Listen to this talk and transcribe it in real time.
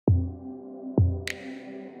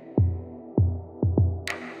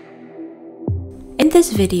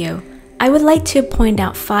this video, I would like to point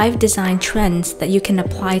out 5 design trends that you can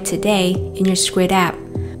apply today in your Skuid app,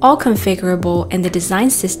 all configurable in the Design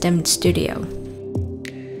System Studio.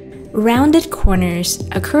 Rounded corners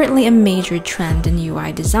are currently a major trend in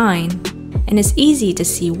UI design, and it's easy to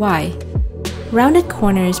see why. Rounded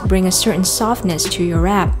corners bring a certain softness to your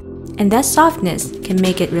app, and that softness can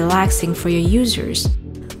make it relaxing for your users.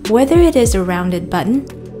 Whether it is a rounded button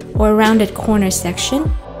or a rounded corner section,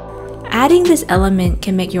 adding this element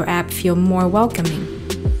can make your app feel more welcoming.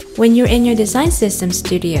 When you're in your Design System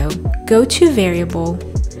Studio, go to Variable,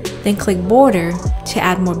 then click Border to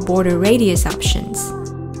add more border radius options.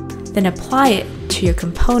 Then apply it to your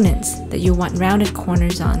components that you want rounded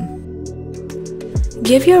corners on.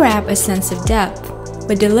 Give your app a sense of depth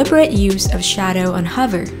with deliberate use of shadow on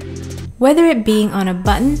hover, whether it being on a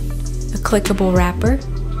button, a clickable wrapper,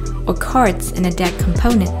 or cards in a deck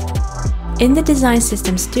component. In the Design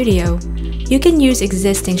System Studio, you can use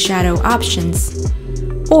existing shadow options,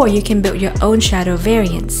 or you can build your own shadow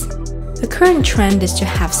variants. The current trend is to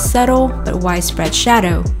have subtle but widespread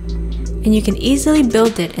shadow, and you can easily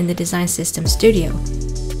build it in the Design System Studio.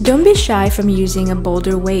 Don't be shy from using a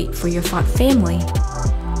bolder weight for your font family.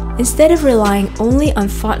 Instead of relying only on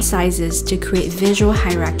font sizes to create visual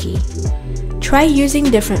hierarchy, try using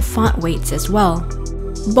different font weights as well.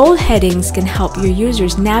 Bold headings can help your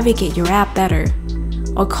users navigate your app better,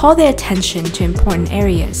 or call their attention to important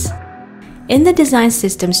areas. In the Design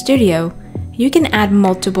System Studio, you can add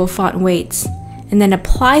multiple font weights, and then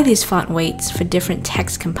apply these font weights for different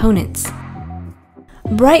text components.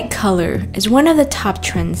 Bright color is one of the top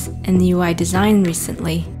trends in the UI design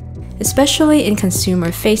recently, especially in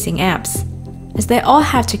consumer-facing apps, as they all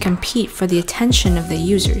have to compete for the attention of the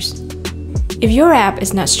users. If your app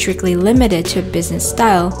is not strictly limited to a business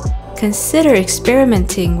style, consider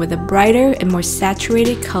experimenting with a brighter and more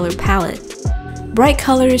saturated color palette. Bright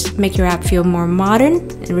colors make your app feel more modern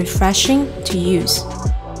and refreshing to use.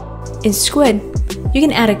 In Skuid, you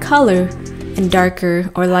can add a color and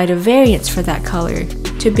darker or lighter variants for that color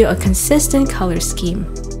to build a consistent color scheme.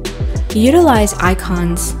 Utilize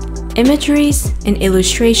icons, imageries, and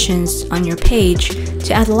illustrations on your page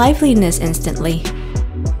to add liveliness instantly.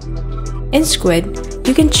 In Skuid,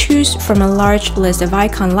 you can choose from a large list of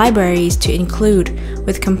icon libraries to include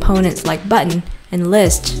with components like button and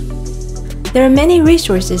list. There are many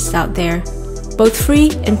resources out there, both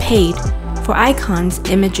free and paid, for icons,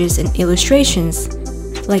 images, and illustrations,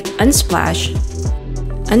 like Unsplash,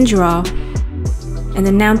 Undraw, and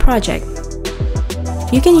the Noun project.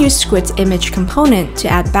 You can use Skuid's image component to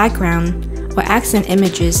add background or accent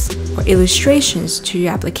images or illustrations to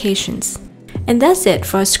your applications. And that's it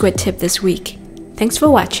for a Skuid tip this week. Thanks for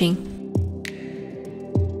watching.